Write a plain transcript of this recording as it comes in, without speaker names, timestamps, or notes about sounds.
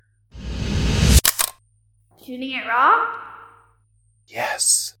Shooting it raw?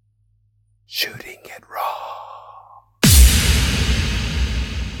 Yes. Shooting it raw.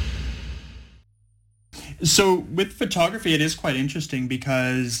 So with photography, it is quite interesting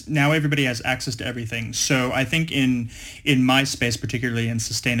because now everybody has access to everything. So I think in my space, particularly in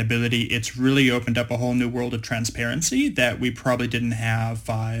sustainability, it's really opened up a whole new world of transparency that we probably didn't have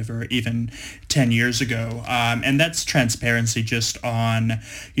 5 or even 10 years ago. And that's transparency just on,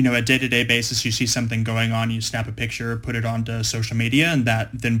 a day-to-day basis. You see something going on, you snap a picture, put it onto social media, and that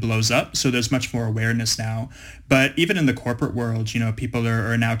then blows up. So there's much more awareness now. But even in the corporate world, people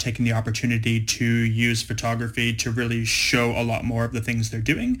are now taking the opportunity to use photography to really show a lot more of the things they're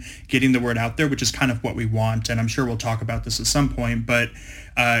doing, getting the word out there, which is kind of what we want. And I'm sure we'll talk about this at some point, but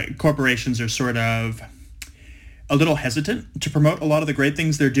corporations are sort of a little hesitant to promote a lot of the great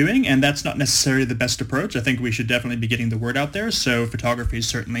things they're doing, and that's not necessarily the best approach. I think we should definitely be getting the word out there, so photography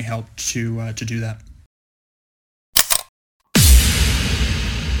certainly helped to do that.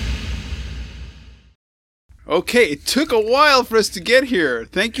 Okay, it took a while for us to get here.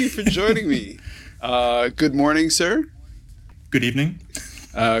 Thank you for joining me. Good morning, sir. Good evening.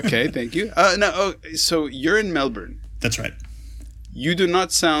 Okay, thank you. So you're in Melbourne. That's right. You do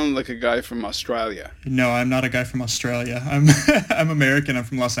not sound like a guy from Australia. No, I'm not a guy from Australia. I'm American. I'm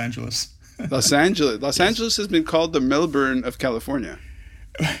from Los Angeles. Los Angeles. Los Angeles has been called the Melbourne of California.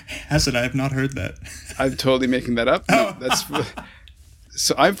 Has it? I have not heard that. I'm totally making that up. No, that's...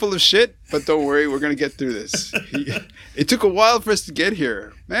 So I'm full of shit, but don't worry, we're going to get through this. It took a while for us to get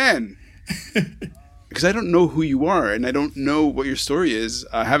here. Man. Because I don't know who you are, and I don't know what your story is.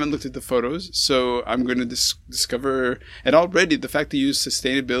 I haven't looked at the photos, so I'm going to discover... And already, the fact that you use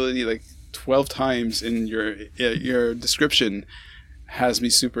sustainability like 12 times in your description has me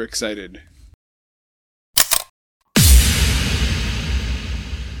super excited.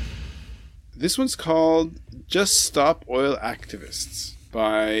 This one's called Just Stop Oil Activists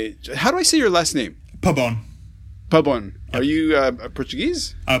by... How do I say your last name? Pabon. Pabon. Yep. Are you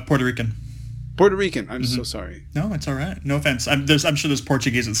Portuguese? Puerto Rican. Puerto Rican. I'm so sorry. No, it's all right. No offense. I'm sure there's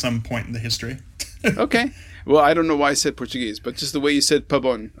Portuguese at some point in the history. Okay. Well, I don't know why I said Portuguese, but just the way you said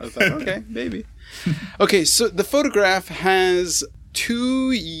Pabon, I thought, okay, maybe. Okay, so the photograph has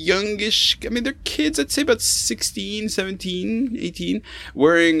two youngish, they're kids, I'd say about 16, 17, 18,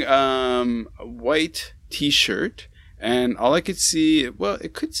 wearing a white t-shirt. And all I could see, well,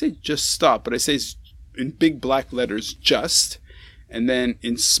 it could say just stop, but I say in big black letters, just. And then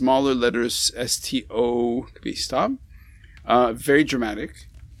in smaller letters, STO, could be stop. Very dramatic.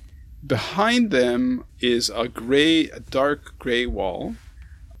 Behind them is a dark gray wall.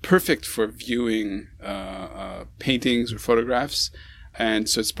 Perfect for viewing paintings or photographs. And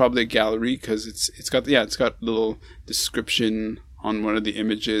so it's probably a gallery because it's got little description on one of the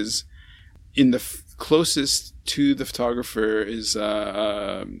images. In the closest to the photographer is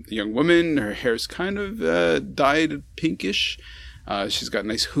a young woman. Her hair's kind of dyed pinkish. She's got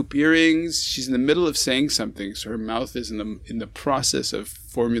nice hoop earrings. She's in the middle of saying something, so her mouth is in the process of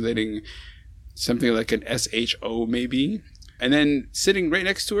formulating something like an SHO maybe. And then sitting right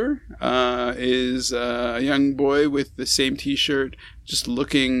next to her is a young boy with the same t-shirt, just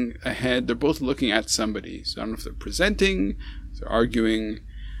looking ahead. They're both looking at somebody. So I don't know if they're presenting, if they're arguing.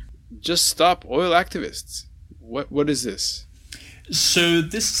 Just Stop Oil Activists. What is this? So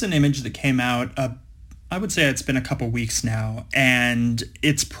this is an image that came out, I would say it's been a couple weeks now, and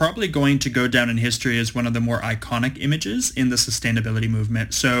it's probably going to go down in history as one of the more iconic images in the sustainability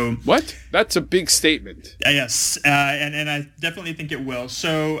movement. So what? That's a big statement. Yes, and I definitely think it will.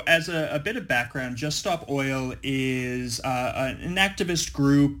 So as a bit of background, Just Stop Oil is an activist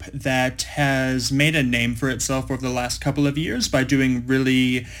group that has made a name for itself over the last couple of years by doing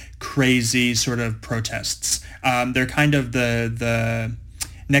really crazy sort of protests. They're kind of the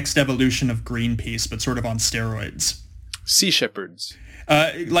next evolution of Greenpeace, but sort of on steroids. Sea Shepherds.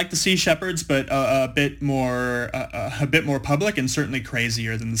 Like the Sea Shepherds, but a bit more public and certainly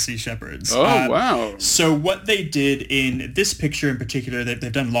crazier than the Sea Shepherds. Oh, wow. So what they did in this picture in particular,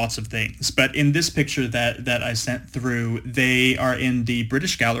 they've done lots of things, but in this picture that I sent through, they are in the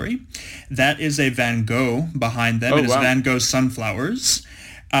British Gallery. That is a Van Gogh behind them. Oh, it is wow. Van Gogh's Sunflowers.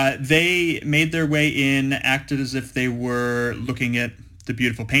 They made their way in, acted as if they were looking at the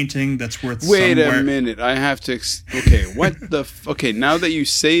beautiful painting that's worth Wait somewhere. a minute. I have to... Okay, what the... Okay, now that you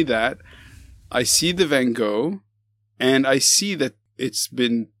say that, I see the Van Gogh, and I see that it's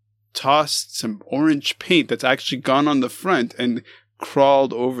been tossed some orange paint that's actually gone on the front and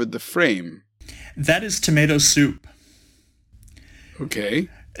crawled over the frame. That is tomato soup. Okay.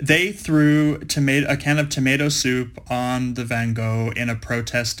 They threw a can of tomato soup on the Van Gogh in a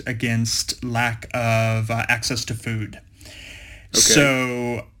protest against lack of access to food. Okay.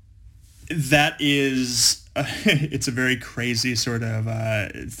 So that is, it's a very crazy sort of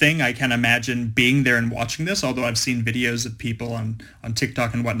thing. I can imagine being there and watching this, although I've seen videos of people on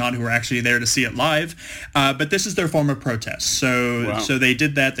TikTok and whatnot who are actually there to see it live. But this is their form of protest. So So they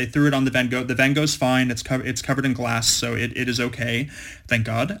did that. They threw it on the Van Gogh. The Van Gogh's fine. It's covered in glass, so it is okay. Thank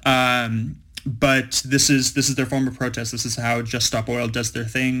God. But this is their form of protest. This is how Just Stop Oil does their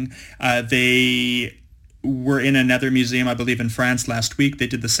thing. They were in another museum, I believe in France last week. They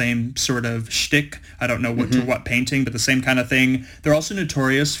did the same sort of shtick. I don't know what painting, but the same kind of thing. They're also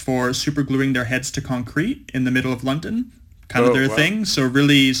notorious for super gluing their heads to concrete in the middle of London, kind of their thing. So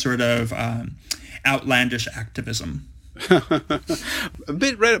really sort of outlandish activism. A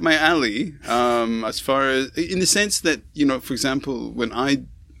bit right up my alley, as far as, in the sense that, for example, when I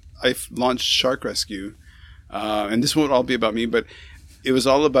launched Shark Rescue, and this won't all be about me, but it was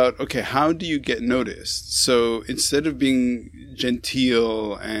all about, okay, how do you get noticed? So instead of being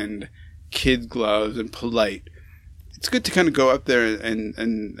genteel and kid gloves and polite, it's good to kind of go up there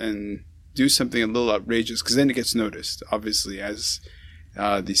and do something a little outrageous, because then it gets noticed, obviously, as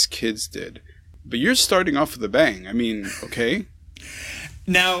these kids did. But you're starting off with a bang. I mean, okay.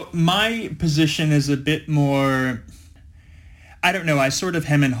 Now, my position is a bit more, I don't know, I sort of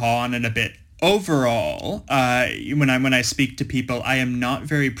hem and haw on it a bit. Overall, when I speak to people, I am not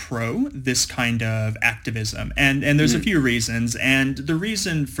very pro this kind of activism, and there's a few reasons, and the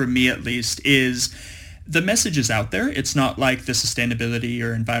reason for me at least is the message is out there. It's not like the sustainability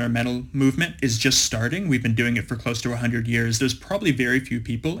or environmental movement is just starting. We've been doing it for close to 100 years. There's probably very few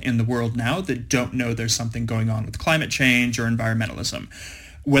people in the world now that don't know there's something going on with climate change or environmentalism.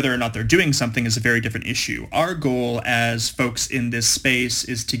 Whether or not they're doing something is a very different issue. Our goal as folks in this space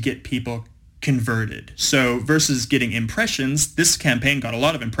is to get people converted. So versus getting impressions, this campaign got a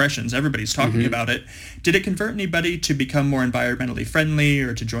lot of impressions. Everybody's talking about it. Did it convert anybody to become more environmentally friendly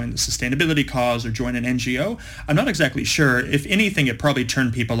or to join the sustainability cause or join an NGO? I'm not exactly sure. If anything, it probably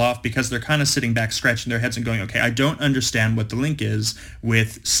turned people off because they're kind of sitting back, scratching their heads and going, okay, I don't understand what the link is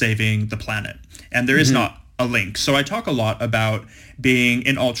with saving the planet. And there is not a link. So I talk a lot about being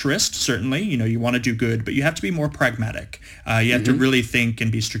an altruist, certainly. You want to do good, but you have to be more pragmatic. You have to really think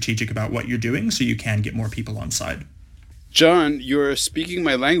and be strategic about what you're doing so you can get more people on side. John, you're speaking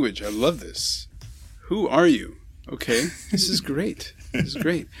my language. I love this. Who are you? Okay, this is great. This is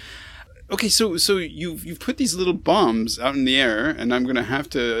great. Okay, so you've put these little bombs out in the air, and I'm going to have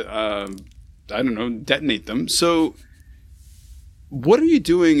to, detonate them. So what are you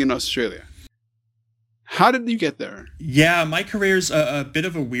doing in Australia? How did you get there? Yeah, my career's a bit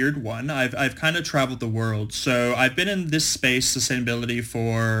of a weird one. I've kind of traveled the world. So I've been in this space, sustainability,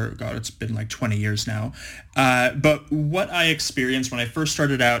 for, it's been like 20 years now. But what I experienced when I first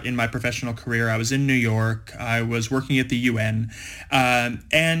started out in my professional career, I was in New York. I was working at the UN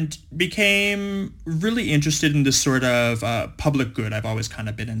and became really interested in this sort of public good. I've always kind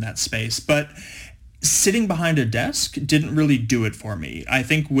of been in that space. But sitting behind a desk didn't really do it for me. I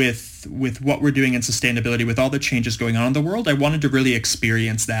think with what we're doing in sustainability, with all the changes going on in the world, I wanted to really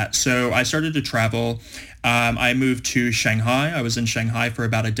experience that. So I started to travel. I moved to Shanghai. I was in Shanghai for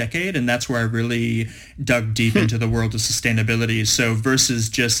about a decade, and that's where I really dug deep into the world of sustainability. So versus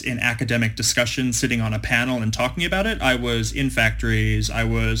just in academic discussion, sitting on a panel and talking about it, I was in factories. I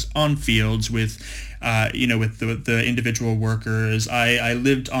was on fields with the individual workers. I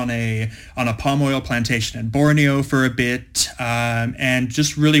lived on a palm oil plantation in Borneo for a bit, and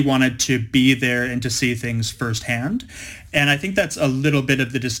just really wanted to be there and to see things firsthand. And I think that's a little bit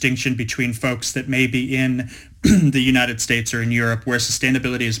of the distinction between folks that may be in the United States or in Europe, where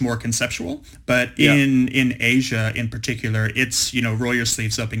sustainability is more conceptual. But in Asia in particular, it's, roll your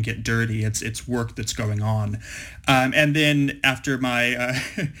sleeves up and get dirty. It's work that's going on. And then after my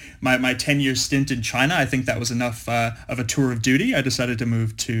my 10-year stint in China, I think that was enough of a tour of duty. I decided to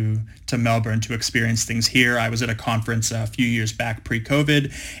move to Melbourne to experience things here. I was at a conference a few years back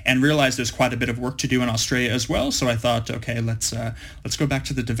pre-COVID and realized there's quite a bit of work to do in Australia as well. So I thought, okay, let's go back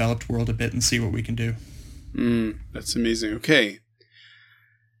to the developed world a bit and see what we can do. That's amazing. Okay,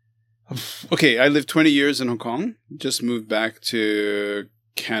 I lived 20 years in Hong Kong. Just moved back to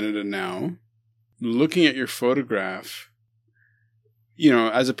Canada now. Looking at your photograph,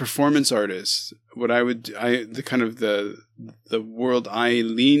 as a performance artist, the world I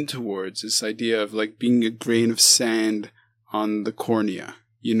lean towards, this idea of like being a grain of sand on the cornea.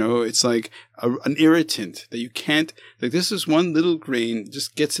 It's like an irritant that you can't, like, this is one little grain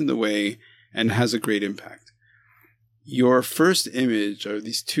just gets in the way and has a great impact. your first image of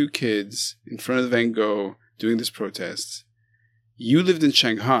these two kids in front of Van Gogh doing this protest, you lived in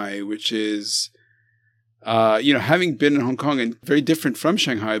Shanghai, which is, having been in Hong Kong and very different from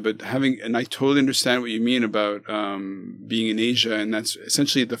Shanghai, and I totally understand what you mean about being in Asia, and that's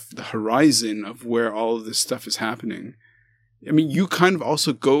essentially the horizon of where all of this stuff is happening. I mean, you kind of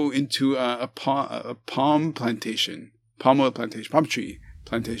also go into a palm tree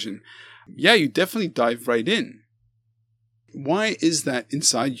plantation. Yeah, you definitely dive right in. Why is that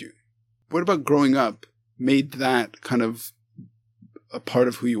inside you? What about growing up made that kind of a part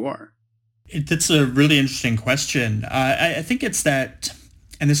of who you are? That's a really interesting question. I think it's that,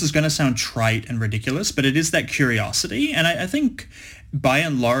 and this is going to sound trite and ridiculous, but it is that curiosity. And I think by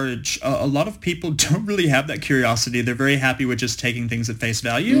and large, a lot of people don't really have that curiosity. They're very happy with just taking things at face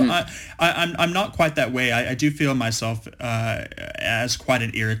value. I'm not quite that way. I do feel myself as quite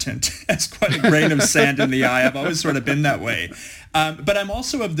an irritant, as quite a grain of sand in the eye. I've always sort of been that way. But I'm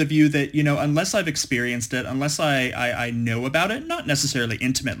also of the view that, unless I've experienced it, unless I know about it, not necessarily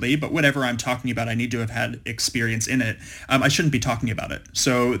intimately, but whatever I'm talking about, I need to have had experience in it. I shouldn't be talking about it.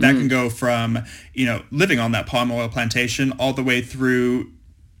 So that can go from, living on that palm oil plantation all the way through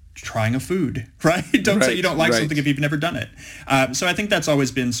trying a food, right? Don't say you don't like something if you've never done it. So I think that's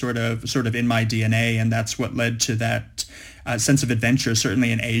always been sort of in my DNA, and that's what led to that sense of adventure,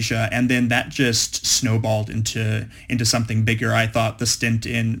 certainly in Asia, and then that just snowballed into something bigger. I thought the stint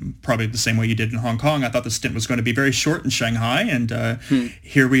in, probably the same way you did in Hong Kong, I thought the stint was going to be very short in Shanghai, and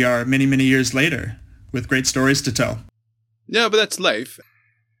here we are many, many years later with great stories to tell. Yeah, but that's life.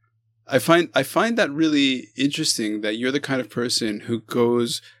 I find that really interesting that you're the kind of person who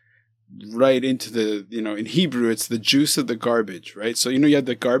goes right into the, in Hebrew, it's the juice of the garbage, right? So, you have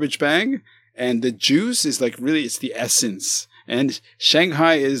the garbage bag, and the juice is it's the essence. And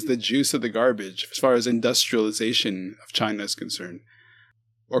Shanghai is the juice of the garbage as far as industrialization of China is concerned,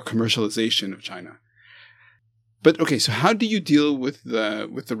 or commercialization of China. But okay, so how do you deal with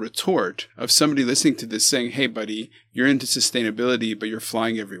the retort of somebody listening to this saying, "Hey, buddy, you're into sustainability, but you're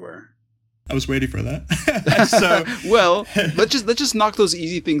flying everywhere"? I was waiting for that. So, well, let's just knock those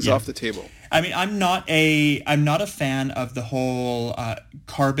easy things off the table. I mean, I'm not a fan of the whole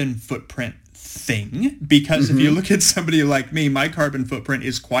carbon footprint thing, because if you look at somebody like me, my carbon footprint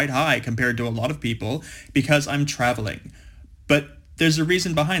is quite high compared to a lot of people because I'm traveling. But there's a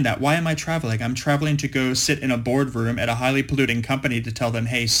reason behind that. Why am I traveling? I'm traveling to go sit in a boardroom at a highly polluting company to tell them,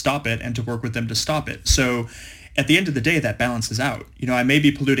 hey, stop it, and to work with them to stop it. So at the end of the day, that balances out. I may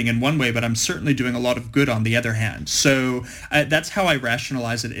be polluting in one way, but I'm certainly doing a lot of good on the other hand. So that's how I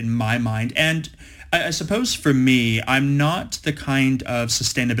rationalize it in my mind. And I suppose for me, I'm not the kind of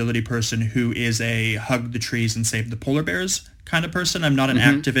sustainability person who is a hug the trees and save the polar bears kind of person. I'm not an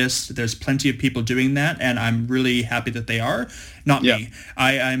activist. There's plenty of people doing that, and I'm really happy that they are. Not me.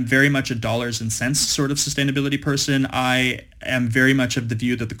 I'm very much a dollars and cents sort of sustainability person. I am very much of the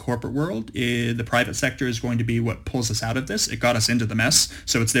view that the corporate world, the private sector, is going to be what pulls us out of this. It got us into the mess,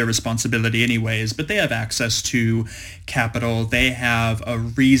 so it's their responsibility anyways. But they have access to capital. They have a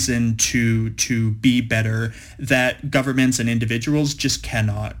reason to be better that governments and individuals just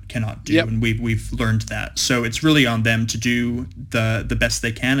cannot do. And we've learned that. So it's really on them to do the best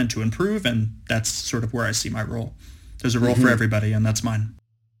they can and to improve, and that's sort of where I see my role. There's a role for everybody, and that's mine.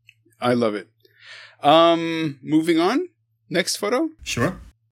 I love it. Moving on. Next photo. Sure.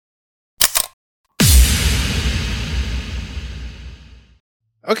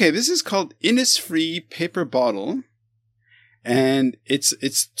 Okay, this is called Innisfree Paper Bottle. And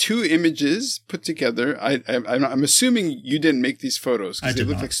it's two images put together. I'm assuming you didn't make these photos because they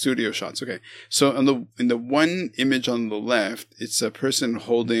look like studio shots. Okay. So in the one image on the left, it's a person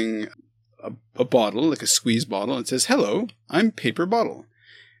holding a bottle, like a squeeze bottle. It says, "Hello, I'm Paper Bottle."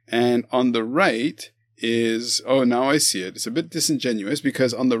 And on the right is, now I see it. It's a bit disingenuous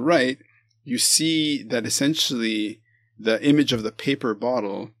because on the right, you see that essentially the image of the paper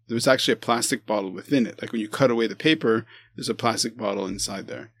bottle, there's actually a plastic bottle within it. Like when you cut away the paper, there's a plastic bottle inside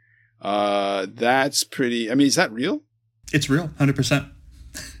there. That's pretty, is that real? It's real, 100%.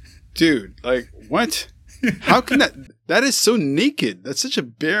 Dude, like what? How can that is so naked. That's such a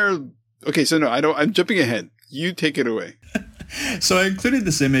bare. Okay, so no, I'm jumping ahead. You take it away. So I included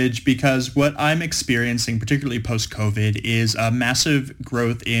this image because what I'm experiencing, particularly post-COVID, is a massive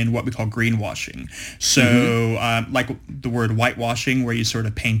growth in what we call greenwashing. So like the word whitewashing, where you sort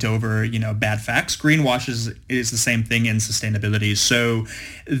of paint over, bad facts. Greenwash is the same thing in sustainability. So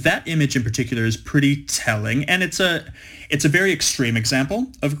that image in particular is pretty telling, and it's a very extreme example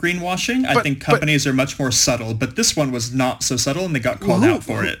of greenwashing. I think companies are much more subtle, but this one was not so subtle, and they got called out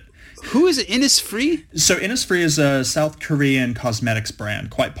for it. Who is it? Innisfree? So Innisfree is a South Korean cosmetics brand,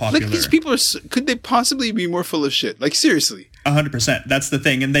 quite popular. Like, these people could they possibly be more full of shit? Like, seriously. 100%. That's the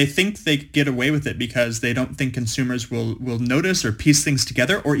thing. And they think they get away with it because they don't think consumers will notice or piece things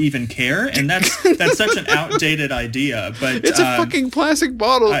together or even care. And that's such an outdated idea. But it's a fucking plastic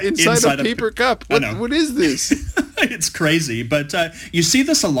bottle inside a paper cup. What is this? It's crazy. But you see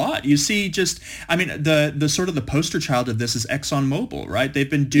this a lot. You see the sort of the poster child of this is ExxonMobil, right? They've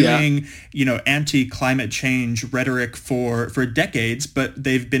been doing, anti-climate change rhetoric for decades, but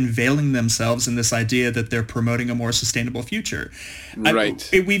they've been veiling themselves in this idea that they're promoting a more sustainable future. Right.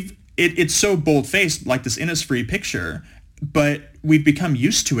 It's so bold-faced, like this Innisfree picture, but we've become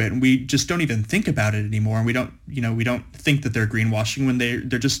used to it, and we just don't even think about it anymore. And we don't think that they're greenwashing when they're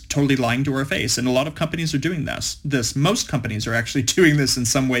just totally lying to our face. And a lot of companies are doing this. Most companies are actually doing this in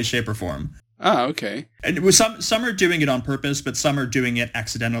some way, shape, or form. Ah, okay. And some are doing it on purpose, but some are doing it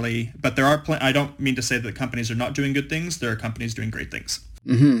accidentally. But there are I don't mean to say that companies are not doing good things. There are companies doing great things.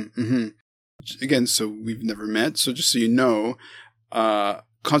 Mm-hmm. Mm-hmm. Again, so we've never met. So just so you know,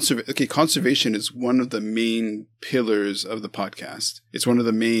 conservation is one of the main pillars of the podcast. It's one of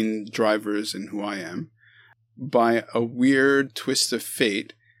the main drivers in who I am. By a weird twist of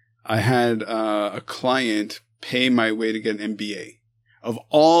fate, I had a client pay my way to get an MBA. Of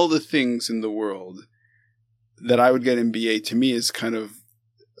all the things in the world that I would get an MBA, to me is kind of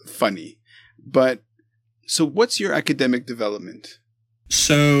funny. But so what's your academic development?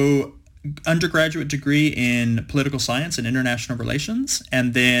 So undergraduate degree in political science and international relations.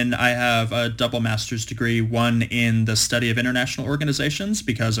 And then I have a double master's degree, one in the study of international organizations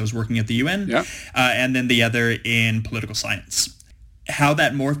because I was working at the UN, and then the other in political science. How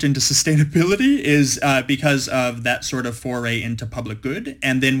that morphed into sustainability is because of that sort of foray into public good.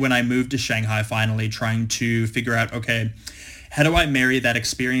 And then when I moved to Shanghai, finally trying to figure out, okay, how do I marry that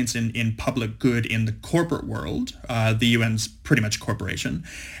experience in public good in the corporate world? The UN's pretty much a corporation.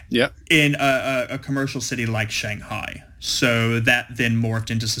 Yeah. In a commercial city like Shanghai. So that then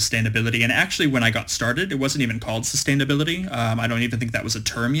morphed into sustainability. And actually, when I got started, it wasn't even called sustainability. I don't even think that was a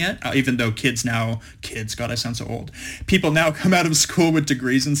term yet, even though God, I sound so old. People now come out of school with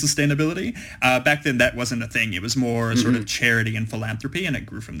degrees in sustainability. Back then, that wasn't a thing. It was more sort of charity and philanthropy, and it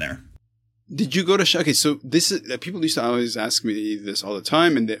grew from there. Did you go to Shanghai? Okay, so this is people used to always ask me this all the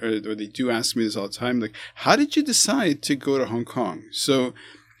time, and they do ask me this all the time. Like, how did you decide to go to Hong Kong? So,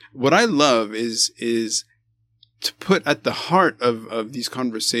 what I love is to put at the heart of these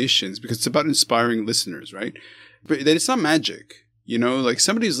conversations, because it's about inspiring listeners, right? But that it's not magic, Like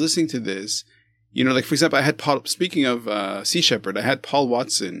somebody's listening to this, Like for example, I had Paul. Speaking of Sea Shepherd, I had Paul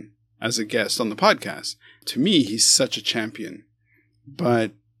Watson as a guest on the podcast. To me, he's such a champion,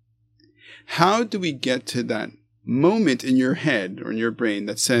 but how do we get to that moment in your head or in your brain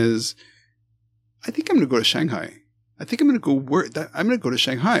that says, I think I'm going to go to Shanghai. I think I'm going to go work. I'm going to go to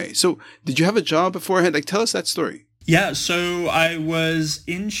Shanghai. So did you have a job beforehand? Like, tell us that story. Yeah, so I was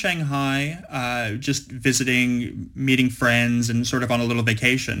in Shanghai, just visiting, meeting friends, and sort of on a little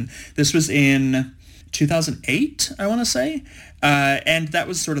vacation. This was in 2008, I want to say. And that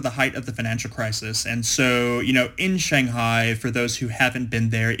was sort of the height of the financial crisis. And so, in Shanghai, for those who haven't been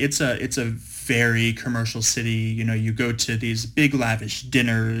there, it's a very commercial city. You go to these big lavish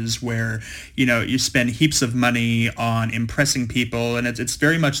dinners where, you spend heaps of money on impressing people. And it's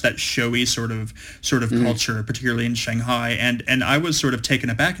very much that showy sort of culture, particularly in Shanghai. And I was sort of taken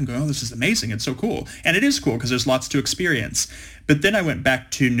aback and going, oh, this is amazing. It's so cool. And it is cool because there's lots to experience. But then I went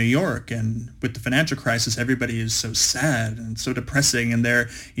back to New York, and with the financial crisis, everybody is so sad and so depressing, and they're,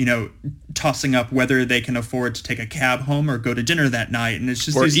 tossing up whether they can afford to take a cab home or go to dinner that night, and it's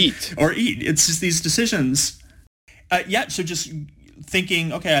just eat. It's just these decisions. So just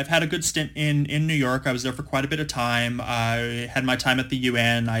thinking, okay, I've had a good stint in New York. I was there for quite a bit of time. I had my time at the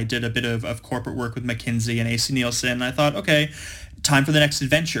UN. I did a bit of corporate work with McKinsey and AC Nielsen. And I thought, okay, time for the next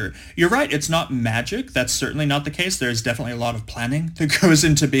adventure. You're right. It's not magic. That's certainly not the case. There's definitely a lot of planning that goes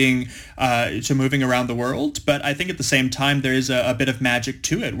into to moving around the world. But I think at the same time, there is a bit of magic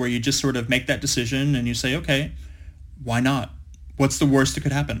to it where you just sort of make that decision and you say, okay, why not? What's the worst that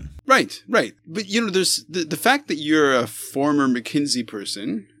could happen? Right. But, there's the fact that you're a former McKinsey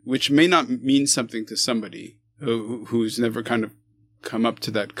person, which may not mean something to somebody who's never kind of come up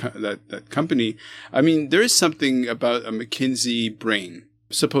to that company. I mean, there is something about a McKinsey brain,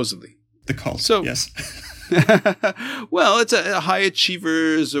 supposedly. The cult, so, yes. Well, it's a high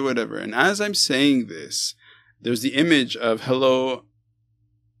achievers or whatever. And as I'm saying this, there's the image of, hello,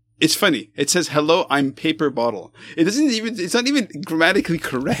 It's funny. It says, "Hello, I'm paper bottle." It's not even grammatically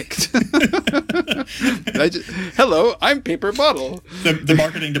correct. Hello, I'm paper bottle. The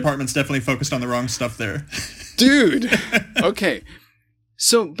marketing department's definitely focused on the wrong stuff there. Dude. Okay.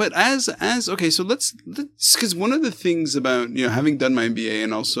 So, but okay, so let's, because one of the things about, having done my MBA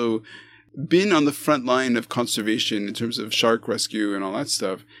and also been on the front line of conservation in terms of shark rescue and all that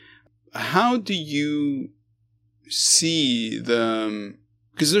stuff, how do you see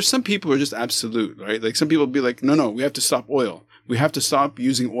because there's some people who are just absolute, right? Like some people be like, no, we have to stop oil. We have to stop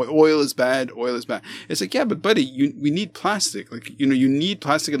using oil. Oil is bad. Oil is bad. It's like, yeah, but buddy, we need plastic. Like, you need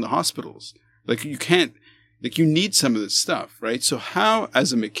plastic in the hospitals. Like you can't, like you need some of this stuff, right? So how,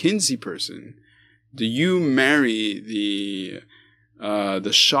 as a McKinsey person, do you marry the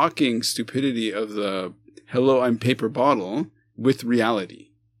shocking stupidity of the "hello, I'm paper bottle" with reality?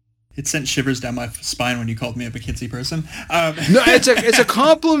 It sent shivers down my spine when you called me a McKinsey person. No, it's a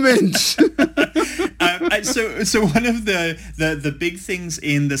compliment. So one of the big things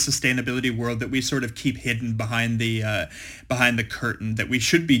in the sustainability world that we sort of keep hidden behind the curtain that we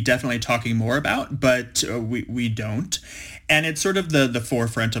should be definitely talking more about, but we don't. And it's sort of the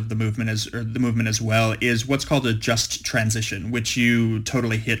forefront of the movement as well is what's called a just transition, which you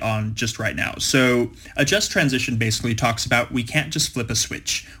totally hit on just right now. So a just transition basically talks about we can't just flip a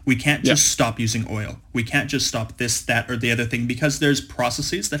switch. We can't just stop using oil. We can't just stop this, that, or the other thing because there's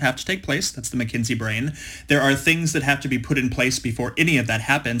processes that have to take place. That's the McKinsey brain. There are things that have to be put in place before any of that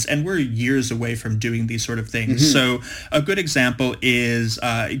happens, and we're years away from doing these sort of things. Mm-hmm. So a good example is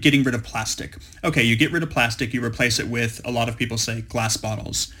getting rid of plastic. Okay, you get rid of plastic, you replace it with, a lot of people say, glass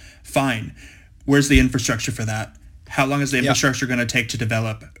bottles. Fine. Where's the infrastructure for that? How long is the infrastructure going to take to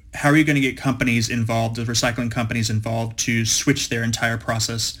develop? How are you going to get companies involved, the recycling companies involved, to switch their entire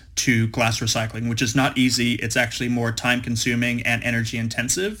process to glass recycling, which is not easy. It's actually more time-consuming and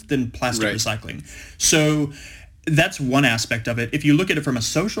energy-intensive than plastic recycling. So that's one aspect of it. If you look at it from a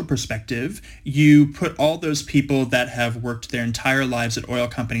social perspective, you put all those people that have worked their entire lives at oil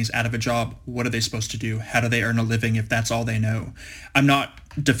companies out of a job. What are they supposed to do? How do they earn a living if that's all they know? I'm not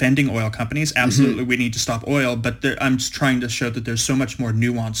defending oil companies. Absolutely, we need to stop oil, but I'm just trying to show that there's so much more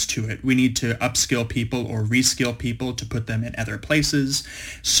nuance to it. We need to upskill people or reskill people to put them in other places.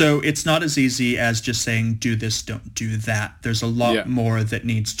 So it's not as easy as just saying, do this, don't do that. There's a lot more that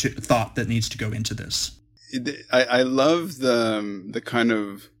needs to go into this. I love the kind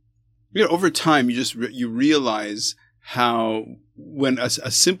of, over time you realize how when a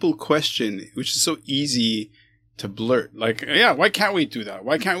simple question, which is so easy to blurt, like, why can't we do that?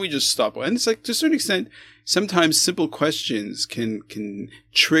 Why can't we just stop? And it's like, to a certain extent, sometimes simple questions can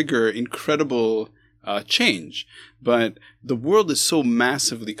trigger incredible change, but the world is so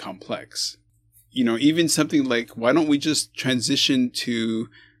massively complex. Even something like, why don't we just transition to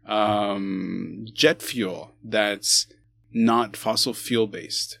jet fuel that's not fossil fuel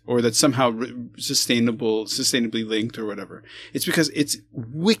based, or that's somehow sustainably linked or whatever? It's because it's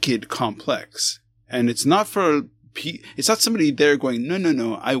wicked complex, and it's not somebody there going,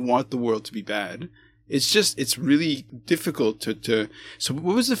 no, I want the world to be bad. It's really difficult to. So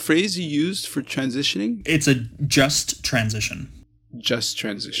what was the phrase you used for transitioning? It's a just transition. Just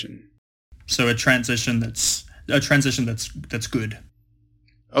transition. So a transition that's good.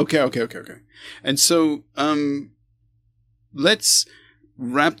 Okay. And so let's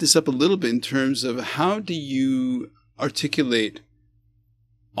wrap this up a little bit in terms of how do you articulate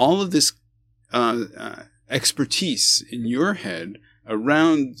all of this expertise in your head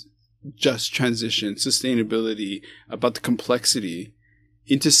around just transition, sustainability, about the complexity,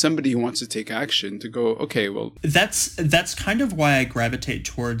 into somebody who wants to take action to go, okay, well... That's kind of why I gravitate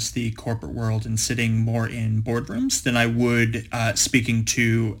towards the corporate world and sitting more in boardrooms than I would speaking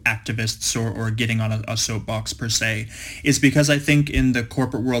to activists or getting on a soapbox per se, is because I think in the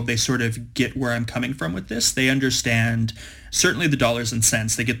corporate world, they sort of get where I'm coming from with this. They understand certainly the dollars and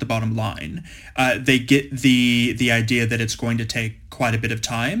cents. They get the bottom line. They get the idea that it's going to take quite a bit of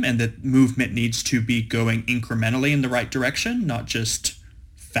time and that movement needs to be going incrementally in the right direction, not just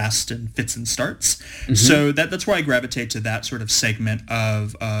fast and fits and starts. Mm-hmm. So that's why I gravitate to that sort of segment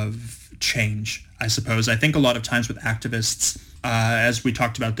of change, I suppose. I think a lot of times with activists, as we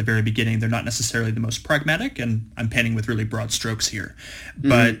talked about at the very beginning, they're not necessarily the most pragmatic, and I'm painting with really broad strokes here.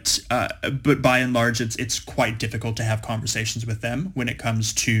 Mm-hmm. But by and large, it's quite difficult to have conversations with them when it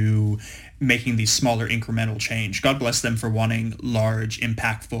comes to making these smaller incremental change. God bless them for wanting large,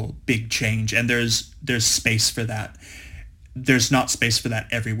 impactful, big change, and there's space for that. There's not space for that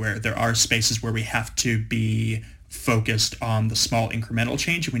everywhere. There are spaces where we have to be focused on the small incremental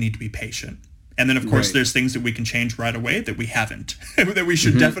change, and we need to be patient. And then, of course, Right. there's things that we can change right away that we haven't, that we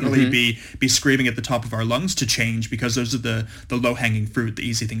should definitely be screaming at the top of our lungs to change, because those are the low-hanging fruit, the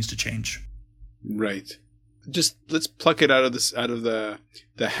easy things to change. Right. Just let's pluck it out of the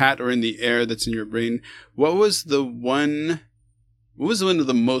hat or in the air that's in your brain. What was one of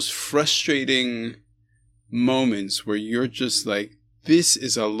the most frustrating moments where you're just like, this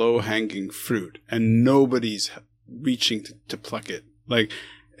is a low-hanging fruit and nobody's reaching to pluck it? Like,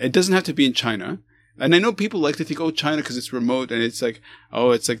 it doesn't have to be in China. And I know people like to think, oh, China, because it's remote, and it's like,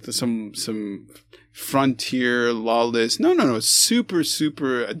 oh, it's like some frontier, lawless. No. It's super,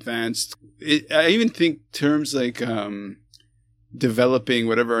 super advanced. I even think terms like developing,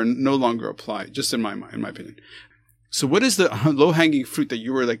 whatever, are no longer apply, just in my opinion. So what is the low-hanging fruit that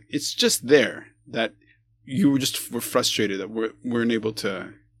you were like, it's just there, that you were frustrated that weren't able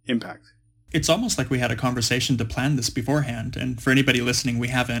to impact? It's almost like we had a conversation to plan this beforehand, and for anybody listening, we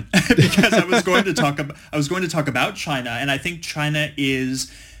haven't, because I was going to talk about China, and I think China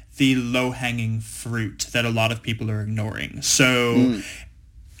is the low-hanging fruit that a lot of people are ignoring. So,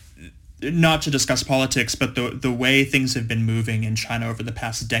 not to discuss politics, but the way things have been moving in China over the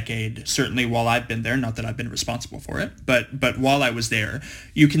past decade, certainly while I've been there, not that I've been responsible for it, but while I was there,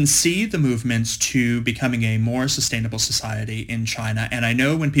 you can see the movements to becoming a more sustainable society in China. And I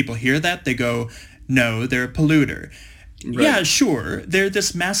know when people hear that, they go, no, they're a polluter. Right. Yeah, sure. They're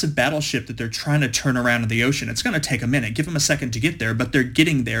this massive battleship that they're trying to turn around in the ocean. It's going to take a minute. Give them a second to get there, but they're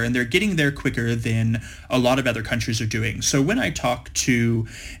getting there, and they're getting there quicker than a lot of other countries are doing. So when I talk to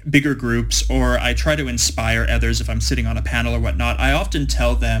bigger groups, or I try to inspire others if I'm sitting on a panel or whatnot, I often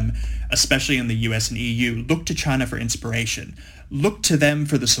tell them, especially in the US and EU, look to China for inspiration. Look to them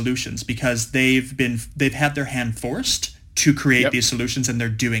for the solutions, because they've had their hand forced to create these solutions, and they're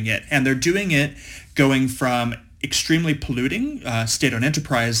doing it. And they're doing it going from extremely polluting state-owned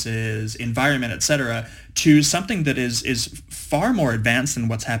enterprises, environment, etc., to something that is far more advanced than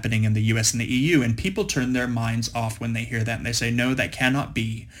what's happening in the US and the EU. And people turn their minds off when they hear that, and they say, no, that cannot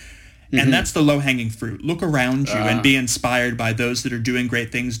be. And that's the low-hanging fruit. Look around you and be inspired by those that are doing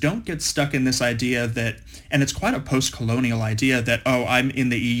great things. Don't get stuck in this idea that, and it's quite a post-colonial idea, that, oh, I'm in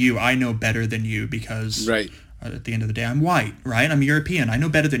the EU, I know better than you because at the end of the day, I'm white, right? I'm European, I know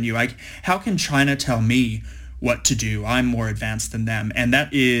better than you. How can China tell me what to do? I'm more advanced than them. And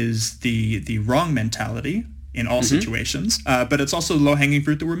that is the wrong mentality in all situations, but it's also the low-hanging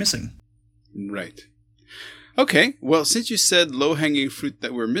fruit that we're missing. Right. Okay, well, since you said low-hanging fruit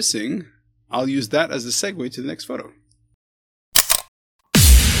that we're missing, I'll use that as a segue to the next photo.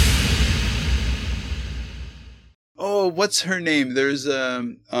 Oh, what's her name? There's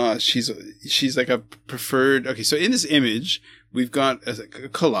she's like a preferred. Okay, so in this image, we've got a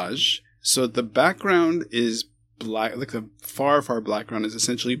collage. So the background is black, like the far background is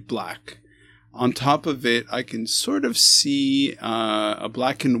essentially black. On top of it, I can sort of see a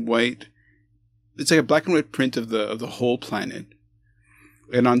black and white. It's like a black and white print of the whole planet,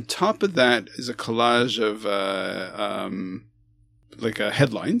 and on top of that is a collage of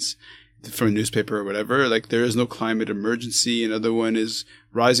headlines from a newspaper or whatever. Like, there is no climate emergency. Another one is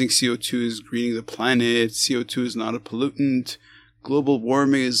rising CO2 is greening the planet. CO2 is not a pollutant. Global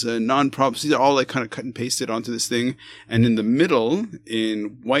warming is a non-problem. So these are all like kind of cut and pasted onto this thing. And in the middle,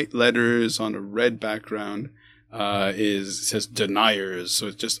 in white letters on a red background, says deniers. So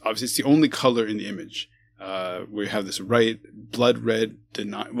it's just, obviously it's the only color in the image. We have this blood red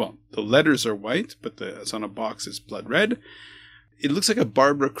well, the letters are white, but it's on a box, it's blood red. It looks like a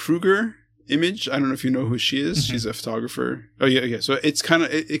Barbara Kruger image. I don't know if you know who she is. She's a photographer. Oh yeah. So it's kind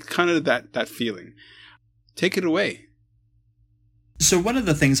of that feeling. Take it away. So one of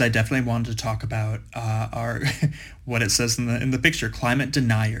the things I definitely wanted to talk about are what it says in the picture, climate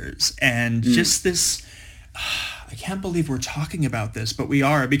deniers, and just this. I can't believe we're talking about this, but we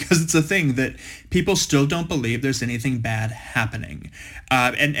are, because it's a thing that people still don't believe there's anything bad happening.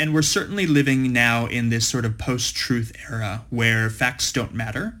 And we're certainly living now in this sort of post-truth era where facts don't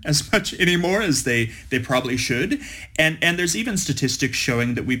matter as much anymore as they probably should. And there's even statistics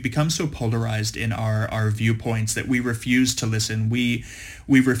showing that we've become so polarized in our viewpoints that we refuse to listen. We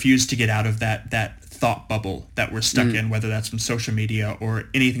refuse to get out of that thought bubble that we're stuck in, whether that's from social media or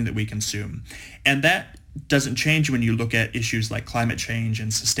anything that we consume. And that doesn't change when you look at issues like climate change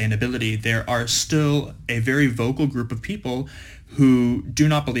and sustainability. There are still a very vocal group of people who do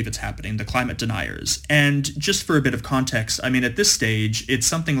not believe it's happening, the climate deniers. And just for a bit of context, I mean, at this stage, it's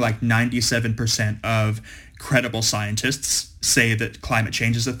something like 97% of credible scientists say that climate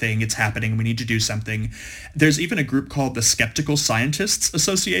change is a thing, it's happening, we need to do something. There's even a group called the Skeptical Scientists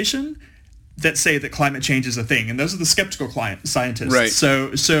Association that say that climate change is a thing, and those are the skeptical scientists. Right.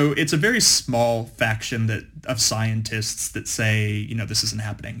 So it's a very small faction of scientists that say, this isn't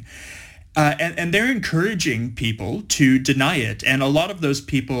happening. And they're encouraging people to deny it. And a lot of those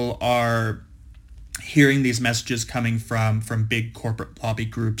people are hearing these messages coming from big corporate lobby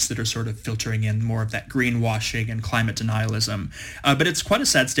groups that are sort of filtering in more of that greenwashing and climate denialism. But it's quite a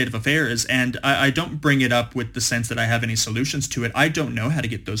sad state of affairs, and I don't bring it up with the sense that I have any solutions to it. I don't know how to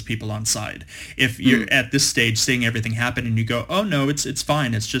get those people on side. If you're at this stage seeing everything happen and you go, oh no, it's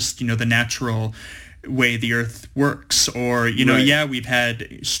fine. It's just, the natural way the earth works, or Right. we've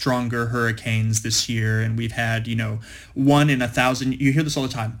had stronger hurricanes this year, and we've had 1 in 1,000. You hear this all the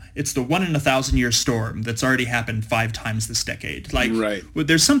time. It's the 1 in 1,000 year storm that's already happened 5 times this decade. Like, Right. well,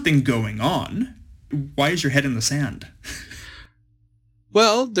 there's something going on. Why is your head in the sand?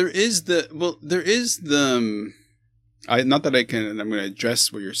 Well, there is the not that I'm going to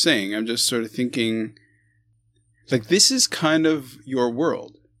address what you're saying. I'm just sort of thinking, like, this is kind of your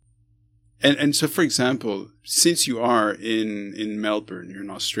world. And so, for example, since you are in Melbourne, you're in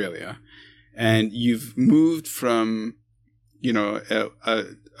Australia, and you've moved from,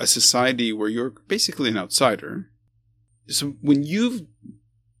 a society where you're basically an outsider. So when you've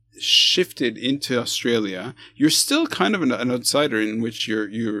shifted into Australia, you're still kind of an outsider in which you're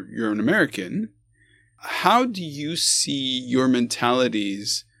an American. How do you see your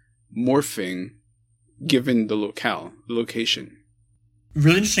mentalities morphing given the location?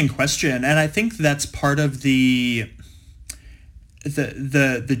 Really interesting question, and I think that's part of the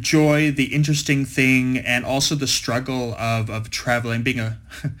joy, the interesting thing, and also the struggle of traveling, being a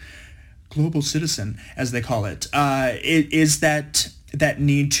global citizen, as they call it. It is that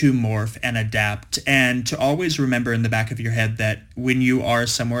need to morph and adapt, and to always remember in the back of your head that when you are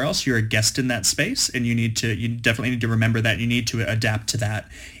somewhere else, you're a guest in that space, and you definitely need to remember that you need to adapt to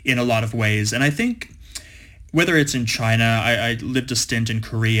that in a lot of ways. And I think, whether it's in China, I lived a stint in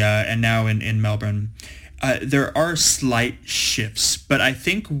Korea, and now in Melbourne, there are slight shifts. But I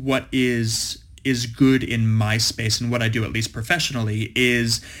think what is good in my space, and what I do at least professionally,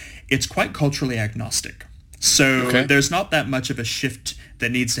 is it's quite culturally agnostic. So There's not that much of a shift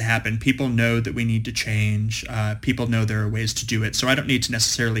that needs to happen. People know that we need to change. People know there are ways to do it. So I don't need to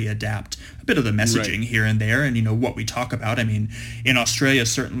necessarily adapt a bit of the messaging here and there, and what we talk about. I mean, in Australia,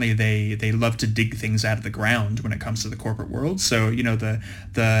 certainly they love to dig things out of the ground when it comes to the corporate world. So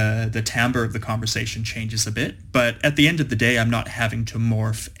the timbre of the conversation changes a bit. But at the end of the day, I'm not having to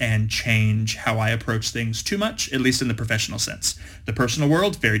morph and change how I approach things too much, at least in the professional sense. The personal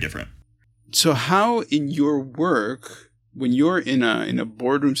world, very different. So how in your work, when you're in a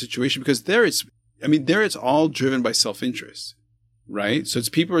boardroom situation, because there it's all driven by self-interest, right? So it's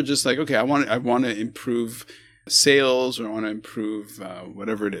people are just like, okay, I want to improve sales, or I want to improve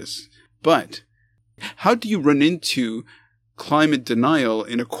whatever it is. But how do you run into climate denial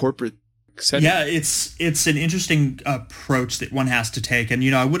in a corporate setting? Yeah, it's an interesting approach that one has to take. And,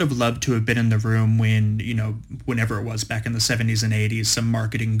 I would have loved to have been in the room when, whenever it was back in the 70s and 80s, some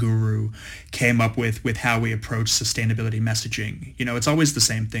marketing guru came up with how we approach sustainability messaging. It's always the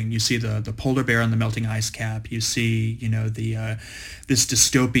same thing. You see the polar bear on the melting ice cap. You see, this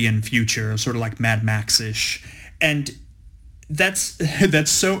dystopian future, sort of like Mad Max-ish. And that's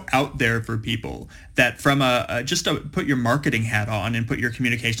so out there for people that from just to put your marketing hat on and put your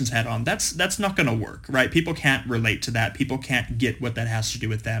communications hat on, that's not going to work, right? People can't relate to that. People can't get what that has to do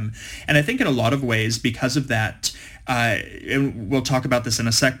with them. And I think in a lot of ways, because of that, and we'll talk about this in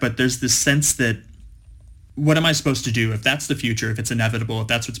a sec, but there's this sense that, what am I supposed to do if that's the future, if it's inevitable, if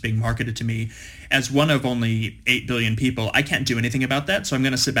that's what's being marketed to me? As one of only 8 billion people, I can't do anything about that, so I'm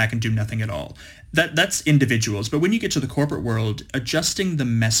going to sit back and do nothing at all. That's individuals. But when you get to the corporate world, adjusting the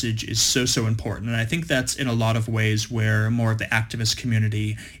message is so important. And I think that's in a lot of ways where more of the activist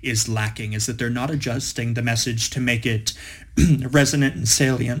community is lacking, is that they're not adjusting the message to make it resonant and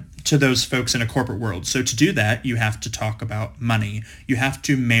salient to those folks in a corporate world. So to do that, you have to talk about money. You have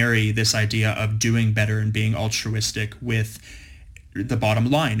to marry this idea of doing better and being altruistic with the bottom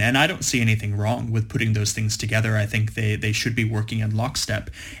line. And I don't see anything wrong with putting those things together. I think they should be working in lockstep.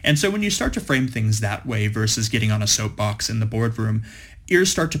 And so when you start to frame things that way versus getting on a soapbox in the boardroom, ears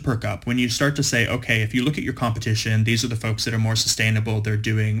start to perk up when you start to say, okay, if you look at your competition, these are the folks that are more sustainable. They're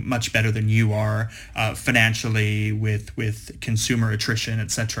doing much better than you are financially with consumer attrition,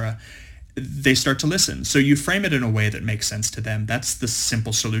 etc. They start to listen. So you frame it in a way that makes sense to them. That's the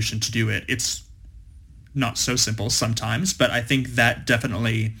simple solution to do it. It's not so simple sometimes, but I think that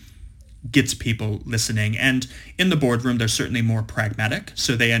definitely gets people listening. And in the boardroom, they're certainly more pragmatic.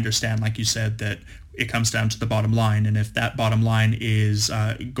 So they understand, like you said, that it comes down to the bottom line. And if that bottom line is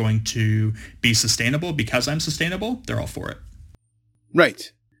going to be sustainable because I'm sustainable, they're all for it.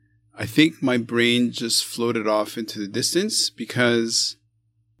 Right. I think my brain just floated off into the distance because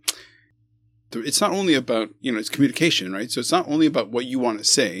it's not only about, it's communication, right? So it's not only about what you want to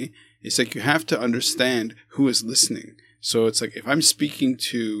say. It's like you have to understand who is listening. So it's like if I'm speaking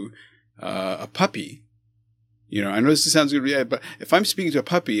to a puppy, I know this sounds good, but if I'm speaking to a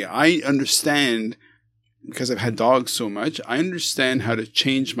puppy, I understand, because I've had dogs so much, I understand how to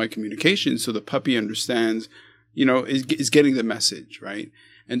change my communication so the puppy understands, is getting the message, right?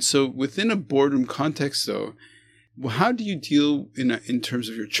 And so within a boardroom context, though, how do you deal in terms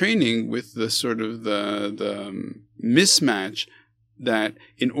of your training with the sort of the mismatch that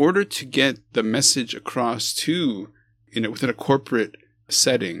in order to get the message across to, within a corporate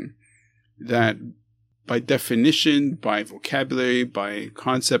setting, that by definition, by vocabulary, by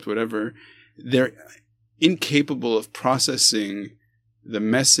concept, whatever, they're incapable of processing the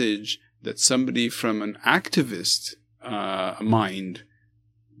message that somebody from an activist mind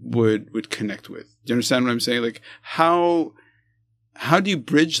would connect with. Do you understand what I'm saying? Like how do you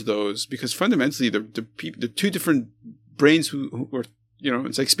bridge those? Because fundamentally, the two different brains who are,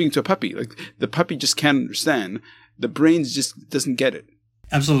 it's like speaking to a puppy. Like the puppy just can't understand. The brain just doesn't get it.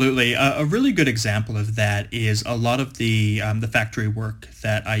 Absolutely. A really good example of that is a lot of the factory work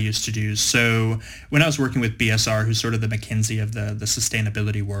that I used to do. So when I was working with BSR, who's sort of the McKinsey of the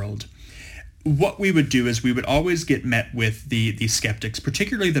sustainability world, what we would do is we would always get met with the skeptics,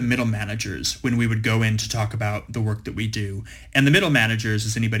 particularly the middle managers, when we would go in to talk about the work that we do. And the middle managers,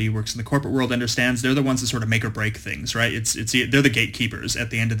 as anybody who works in the corporate world understands, they're the ones that sort of make or break things, right? They're the gatekeepers at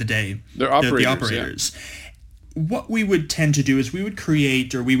the end of the day. They're operators. The operators. Yeah. What we would tend to do is we would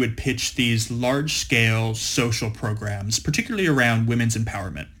create or we would pitch these large-scale social programs, particularly around women's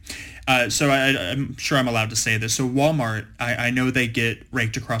empowerment. So I'm sure I'm allowed to say this. So Walmart, I know they get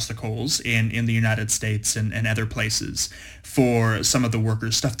raked across the coals in the United States and other places for some of the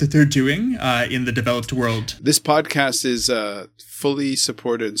worker stuff that they're doing in the developed world. This podcast is fully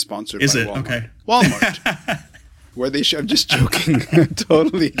supported and sponsored by Walmart. Is it? Okay. Walmart. Where they I'm just joking.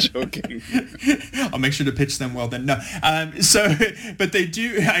 Totally joking. I'll make sure to pitch them well then. No. But they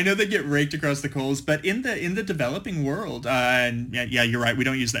do, I know they get raked across the coals, but in the developing world, and yeah, you're right, we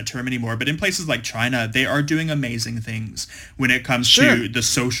don't use that term anymore, but in places like China, they are doing amazing things when it comes to the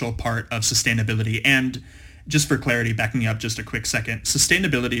social part of sustainability. And just for clarity, backing up just a quick second,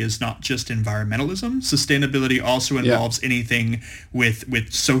 sustainability is not just environmentalism. Sustainability also involves anything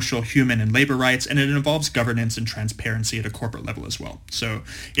with social, human, and labor rights, and it involves governance and transparency at a corporate level as well. So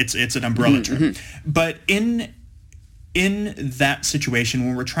it's an umbrella term. But in that situation,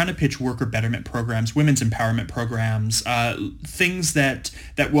 when we're trying to pitch worker betterment programs, women's empowerment programs, things that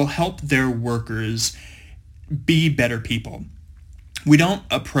will help their workers be better people, we don't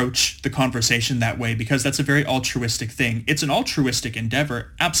approach the conversation that way because that's a very altruistic thing. It's an altruistic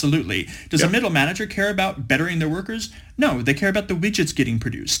endeavor, absolutely. Does a middle manager care about bettering their workers? No, they care about the widgets getting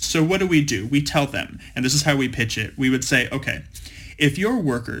produced. So what do? We tell them, and this is how we pitch it. We would say, okay, if your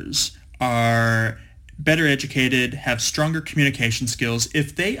workers are better educated, have stronger communication skills,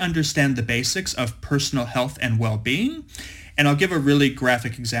 if they understand the basics of personal health and well-being, and I'll give a really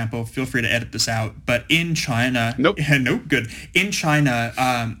graphic example. Feel free to edit this out. But in China... Nope. Good. In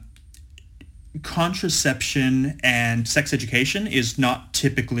China, contraception and sex education is not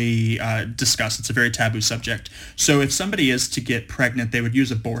typically discussed. It's a very taboo subject. So if somebody is to get pregnant, they would use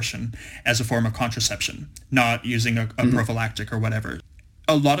abortion as a form of contraception, not using a prophylactic or whatever.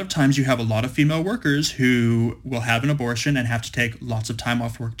 A lot of times you have a lot of female workers who will have an abortion and have to take lots of time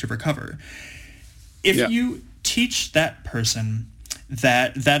off work to recover. If you teach that person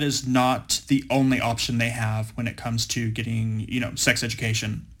that is not the only option they have when it comes to getting, sex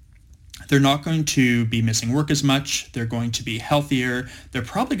education, they're not going to be missing work as much. They're going to be healthier. They're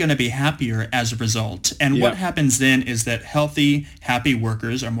probably going to be happier as a result. And what happens then is that healthy, happy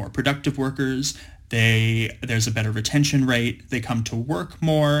workers are more productive workers. There's a better retention rate. They come to work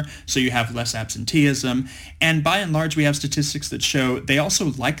more, so you have less absenteeism. And by and large, we have statistics that show they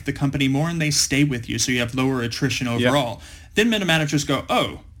also like the company more and they stay with you, so you have lower attrition overall. Then middle managers go,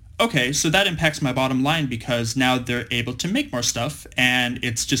 oh, okay, so that impacts my bottom line because now they're able to make more stuff and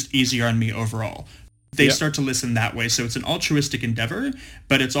it's just easier on me overall. They start to listen that way. So it's an altruistic endeavor,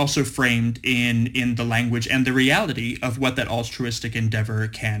 but it's also framed in the language and the reality of what that altruistic endeavor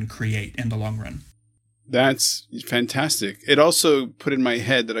can create in the long run. That's fantastic. It also put in my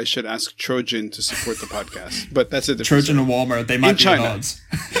head that I should ask Trojan to support the podcast, but that's a different Trojan and Walmart, they might be at odds.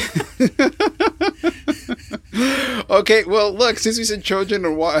 Okay, well, look, since we said Trojan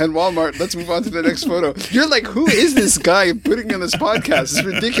and Walmart, let's move on to the next photo. You're like, who is this guy putting on this podcast? It's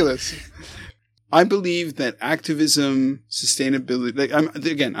ridiculous. I believe that activism, sustainability, like,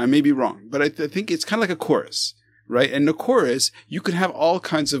 I may be wrong, but I think it's kind of like a chorus, right? And the chorus, you could have all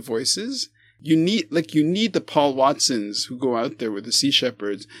kinds of voices. You need the Paul Watsons who go out there with the Sea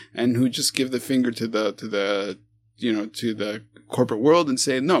Shepherds and who just give the finger to the corporate world and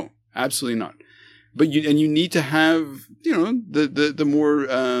say, no, absolutely not. But you need to have, the more,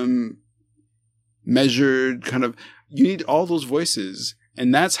 measured kind of, you need all those voices.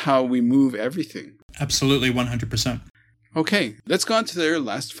 And that's how we move everything. Absolutely, 100%. Okay, let's go on to their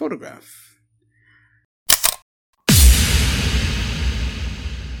last photograph.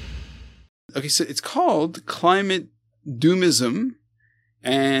 Okay, so it's called Climate Doomism.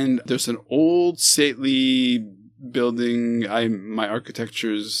 And there's an old stately building. My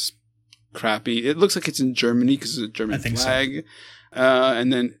architecture's crappy. It looks like it's in Germany because it's a German flag. So.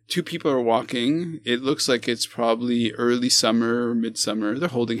 And then two people are walking. It looks like it's probably early summer or midsummer. They're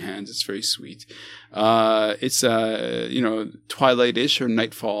holding hands. It's very sweet. It's, twilight-ish or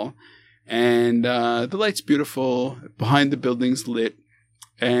nightfall. And the light's beautiful. Behind the building's lit.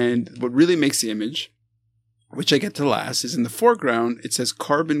 And what really makes the image, which I get to last, is in the foreground, it says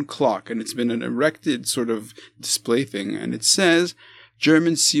Carbon Clock. And it's been an erected sort of display thing. And it says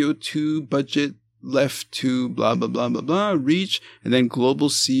German CO2 budget left to blah, blah, blah, blah, blah, reach, and then global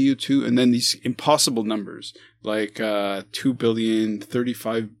CO2, and then these impossible numbers, like 2 billion,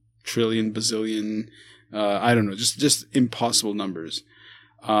 35 trillion, bazillion, I don't know, just impossible numbers.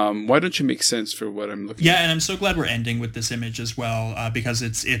 Why don't you make sense for what I'm looking at? Yeah, and I'm so glad we're ending with this image as well, because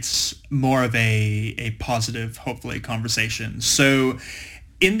it's more of a positive, hopefully, conversation. So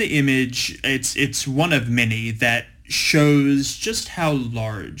in the image, it's one of many that shows just how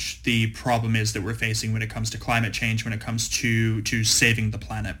large the problem is that we're facing when it comes to climate change, when it comes to saving the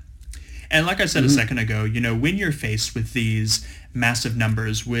planet. And like I said a second ago, when you're faced with these massive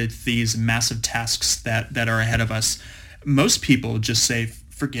numbers, with these massive tasks that are ahead of us, most people just say,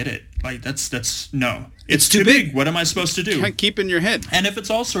 forget it. Like, that's no. It's too big. What am I supposed to do? Can't keep in your head. And if it's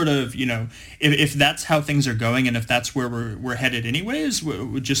all sort of, if that's how things are going and if that's where we're headed anyways,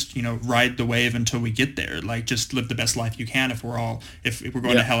 we'll just, ride the wave until we get there. Like, just live the best life you can if we're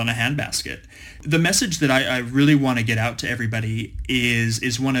going to hell in a handbasket. The message that I really want to get out to everybody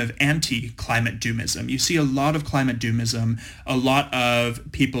is one of anti-climate doomism. You see a lot of climate doomism, a lot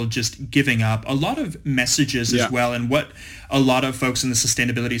of people just giving up, a lot of messages as well, and what a lot of folks in the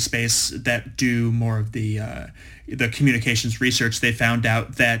sustainability space that do more of the communications research, they found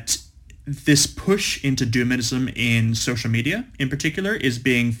out that this push into doomism in social media in particular is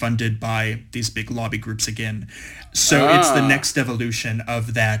being funded by these big lobby groups again. So it's the next evolution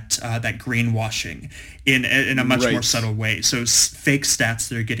of that greenwashing in a much more subtle way. So fake stats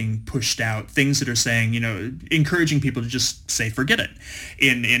that are getting pushed out, things that are saying, encouraging people to just say, forget it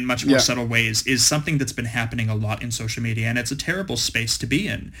in much more subtle ways is something that's been happening a lot in social media, and it's a terrible space to be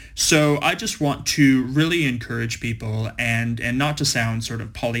in. So I just want to really encourage people and not to sound sort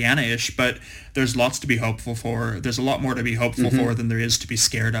of Pollyanna-ish, but there's lots to be hopeful for. There's a lot more to be hopeful for than there is to be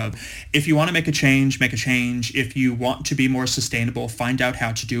scared of. If you want to make a change, make a change. If you want to be more sustainable, find out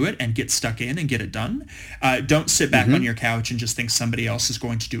how to do it and get stuck in and get it done. Don't sit back on your couch and just think somebody else is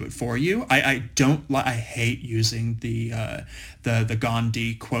going to do it for you. I hate using the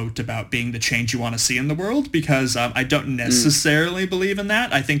Gandhi quote about being the change you want to see in the world, because I don't necessarily believe in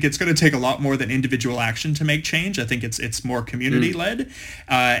that. I think it's going to take a lot more than individual action to make change. I think it's more community led,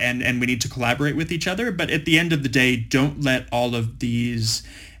 and we need to collaborate with each other. But at the end of the day, don't let all of these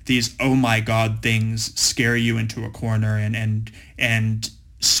oh my God things scare you into a corner and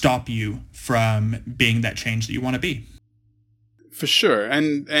stop you from being that change that you want to be. For sure.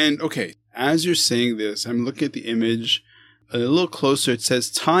 And okay, as you're saying this, I'm looking at the image a little closer. It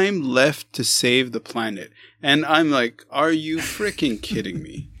says time left to save the planet. And I'm like, are you freaking kidding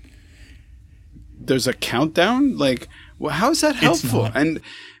me? There's a countdown? Like, well, how is that helpful? And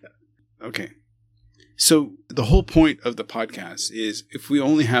okay. So the whole point of the podcast is, if we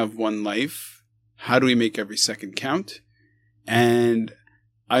only have one life, how do we make every second count? And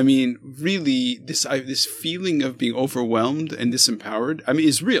I mean, really, this feeling of being overwhelmed and disempowered, I mean,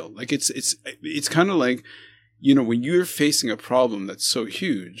 is real. Like, it's kind of like, when you're facing a problem that's so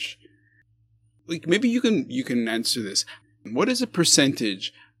huge, like, maybe you can answer this. What is a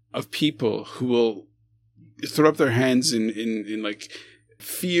percentage of people who will throw up their hands in like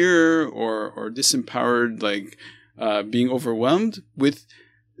fear or disempowered, like being overwhelmed, with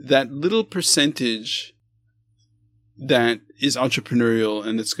that little percentage that is entrepreneurial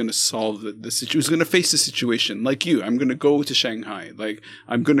and that's going to solve the situation, who's going to face the situation. Like you, I'm going to go to Shanghai. Like,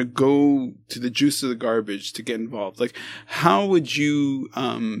 I'm going to go to the juice of the garbage to get involved. Like, how would you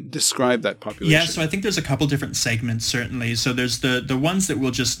describe that population? Yeah, so I think there's a couple different segments, certainly. So there's the ones that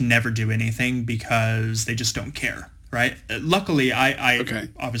will just never do anything because they just don't care. Right. Luckily, I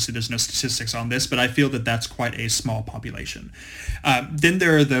obviously there's no statistics on this, but I feel that that's quite a small population. Then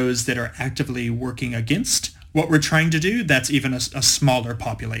there are those that are actively working against what we're trying to do. That's even a smaller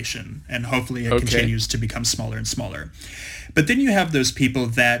population, and hopefully it continues to become smaller and smaller. But then you have those people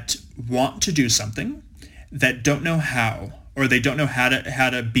that want to do something that don't know how, or they don't know how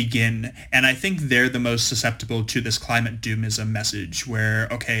to begin. And I think they're the most susceptible to this climate doomism message where,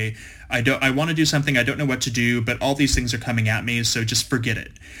 okay, I want to do something, I don't know what to do, but all these things are coming at me, so just forget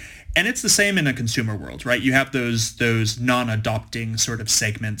it. And it's the same in a consumer world, right? You have those non-adopting sort of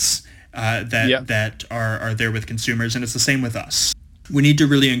segments that are there with consumers, and it's the same with us. We need to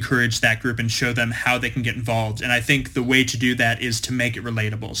really encourage that group and show them how they can get involved. And I think the way to do that is to make it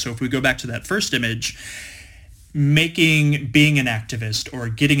relatable. So if we go back to that first image, being an activist or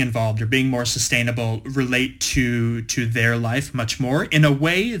getting involved or being more sustainable relate to their life much more in a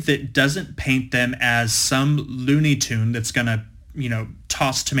way that doesn't paint them as some Looney Tune that's going to,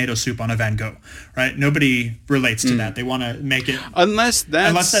 toss tomato soup on a Van Gogh, right? Nobody relates to that. They want to make it... Unless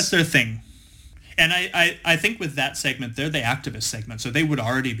that's their thing. And I think with that segment, they're the activist segment, so they would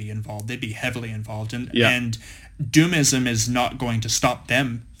already be involved. They'd be heavily involved. And doomism is not going to stop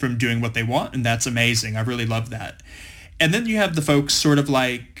them from doing what they want, and that's amazing. I really love that. And then you have the folks sort of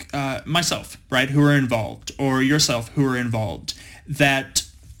like myself, right, who are involved, or yourself who are involved, that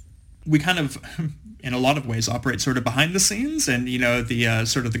we kind of, in a lot of ways, operate sort of behind the scenes, and, the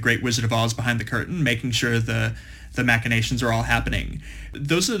sort of the Great Wizard of Oz behind the curtain, making sure the machinations are all happening.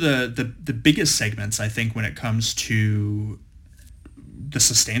 Those are the biggest segments, I think, when it comes to the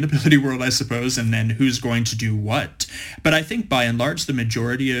sustainability world, I suppose, and then who's going to do what. But I think by and large, the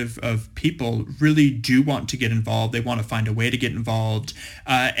majority of people really do want to get involved. They want to find a way to get involved.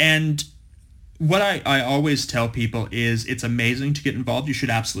 And what I always tell people is it's amazing to get involved. You should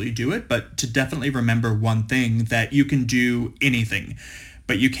absolutely do it. But to definitely remember one thing, that you can do anything,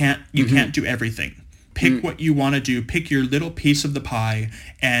 but you can't do everything. Pick what you want to do. Pick your little piece of the pie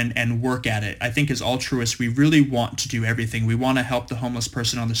and work at it. I think as altruists, we really want to do everything. We want to help the homeless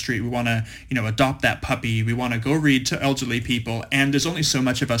person on the street. We want to, adopt that puppy. We want to go read to elderly people. And there's only so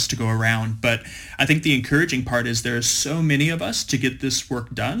much of us to go around. But I think the encouraging part is there are so many of us to get this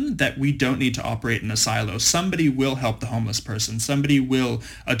work done that we don't need to operate in a silo. Somebody will help the homeless person. Somebody will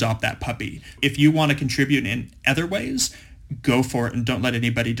adopt that puppy. If you want to contribute in other ways, go for it, and don't let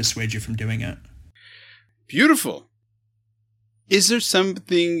anybody dissuade you from doing it. Beautiful. Is there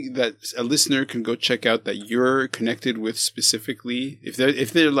something that a listener can go check out that you're connected with specifically? If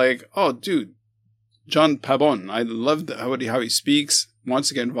they're like, oh, dude, John Pabon, I love how he speaks, wants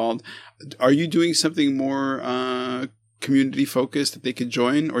to get involved. Are you doing something more community focused that they could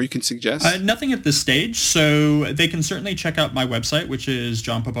join, or you can suggest? Nothing at this stage, so they can certainly check out my website, which is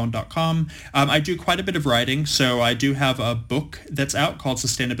johnpabon.com. I do quite a bit of writing, so I do have a book that's out called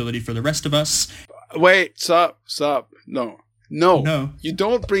Sustainability for the Rest of Us. Wait, stop. No. You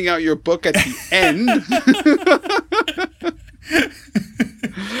don't bring out your book at the end.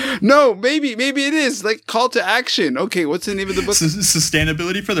 No, maybe it is like call to action. Okay, what's the name of the book?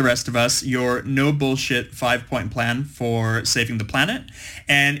 Sustainability for the Rest of Us, your no bullshit 5-point plan for saving the planet.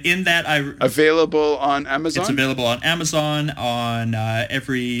 And in that, available on Amazon? It's available on Amazon, on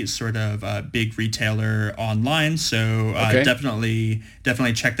every sort of big retailer online. So definitely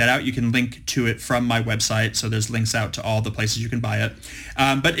check that out. You can link to it from my website. So there's links out to all the places you can buy it.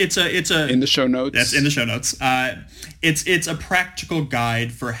 But it's in the show notes. That's in the show notes. It's a practical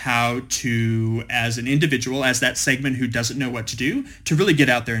guide for how to, as an individual, as that segment who doesn't know what to do, to really get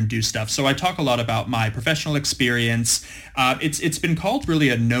out there and do stuff. So I talk a lot about my professional experience. It's been called really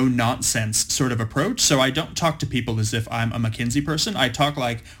a no-nonsense sort of approach. So I don't talk to people as if I'm a McKinsey person. I talk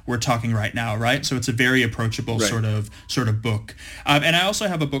like we're talking right now, right? So it's a very approachable sort of book. And I also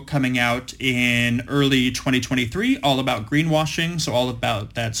have a book coming out in early 2023, all about greenwashing. So all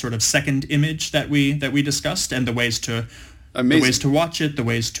about that sort of second image that we discussed, and the ways to watch it, the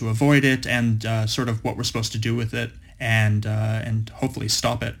ways to avoid it, and sort of what we're supposed to do with it, and hopefully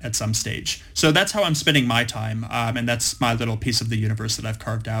stop it at some stage. So that's how I'm spending my time, and that's my little piece of the universe that I've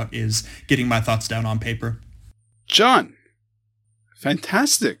carved out, is getting my thoughts down on paper. John,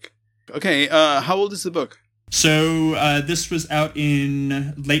 fantastic. Okay, how old is the book? So this was out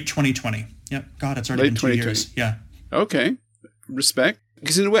in late 2020. Yep. God, it's already been 2 years. Yeah. Okay. Respect.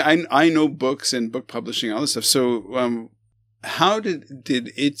 because in a way, I know books and book publishing, all this stuff. So, how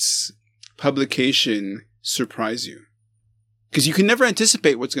did its publication surprise you? Because you can never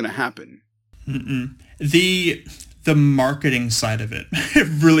anticipate what's going to happen. Mm-mm. The marketing side of it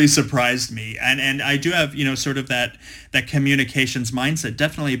really surprised me. And I do have, sort of that communications mindset,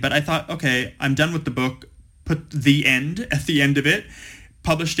 definitely. But I thought, okay, I'm done with the book, put the end at the end of it,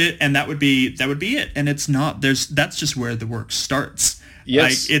 published it, and that would be it. And it's not. That's just where the work starts.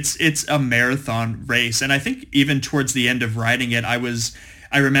 Yes. Like, it's a marathon race. And I think even towards the end of writing it,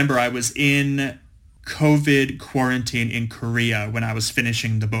 I remember I was in COVID quarantine in Korea when I was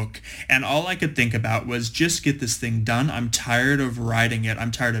finishing the book. And all I could think about was just get this thing done. I'm tired of writing it. I'm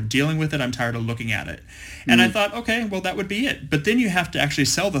tired of dealing with it. I'm tired of looking at it. And I thought, okay, well, that would be it. But then you have to actually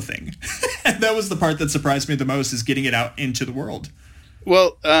sell the thing. And that was the part that surprised me the most, is getting it out into the world.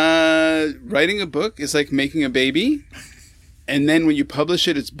 Well, writing a book is like making a baby. And then when you publish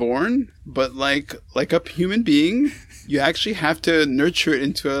it, it's born. But like a human being, you actually have to nurture it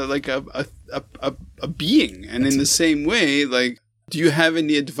into a being. And in the same way, like, do you have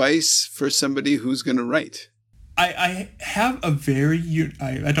any advice for somebody who's going to write? I have a very,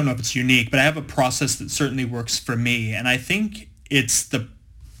 I don't know if it's unique, but I have a process that certainly works for me. And I think it's the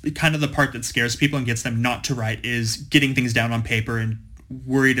kind of the part that scares people and gets them not to write, is getting things down on paper and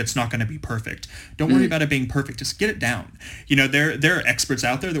worried it's not going to be perfect. Don't worry about it being perfect. Just get it down. There are experts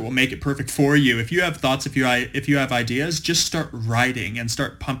out there that will make it perfect for you. If you have thoughts, if you have ideas, just start writing and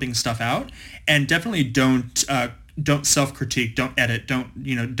start pumping stuff out. And definitely don't self-critique, don't edit,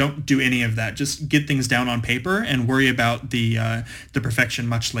 don't do any of that. Just get things down on paper and worry about the perfection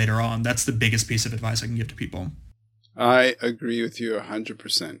much later on. That's the biggest piece of advice I can give to people. I agree with you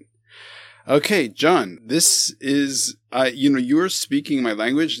 100%. Okay, John, this is, you're speaking my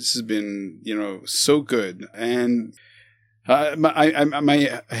language. This has been, so good. And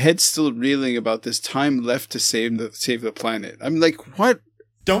my head's still reeling about this time left to save the planet. I'm like, what?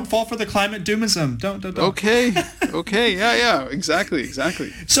 Don't fall for the climate doomism. Don't. Okay. Yeah. Exactly.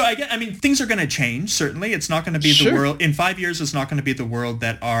 So I mean, things are going to change. Certainly, it's not going to be the world in 5 years. It's not going to be the world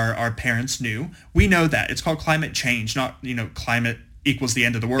that our parents knew. We know that. It's called climate change, not climate equals the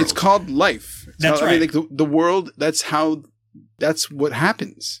end of the world. It's called life. That's right. I mean, like the world. That's what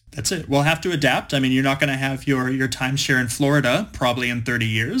happens. That's it. We'll have to adapt. I mean, you're not going to have your timeshare in Florida probably in 30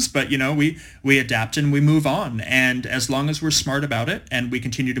 years, but we adapt and we move on. And as long as we're smart about it and we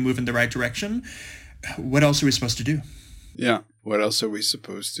continue to move in the right direction, what else are we supposed to do? Yeah. What else are we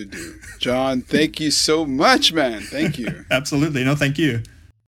supposed to do? John, thank you so much, man. Thank you. Absolutely. No, thank you.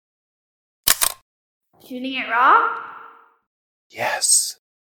 Shooting it raw? Yes.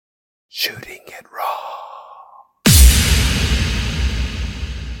 Shooting it raw.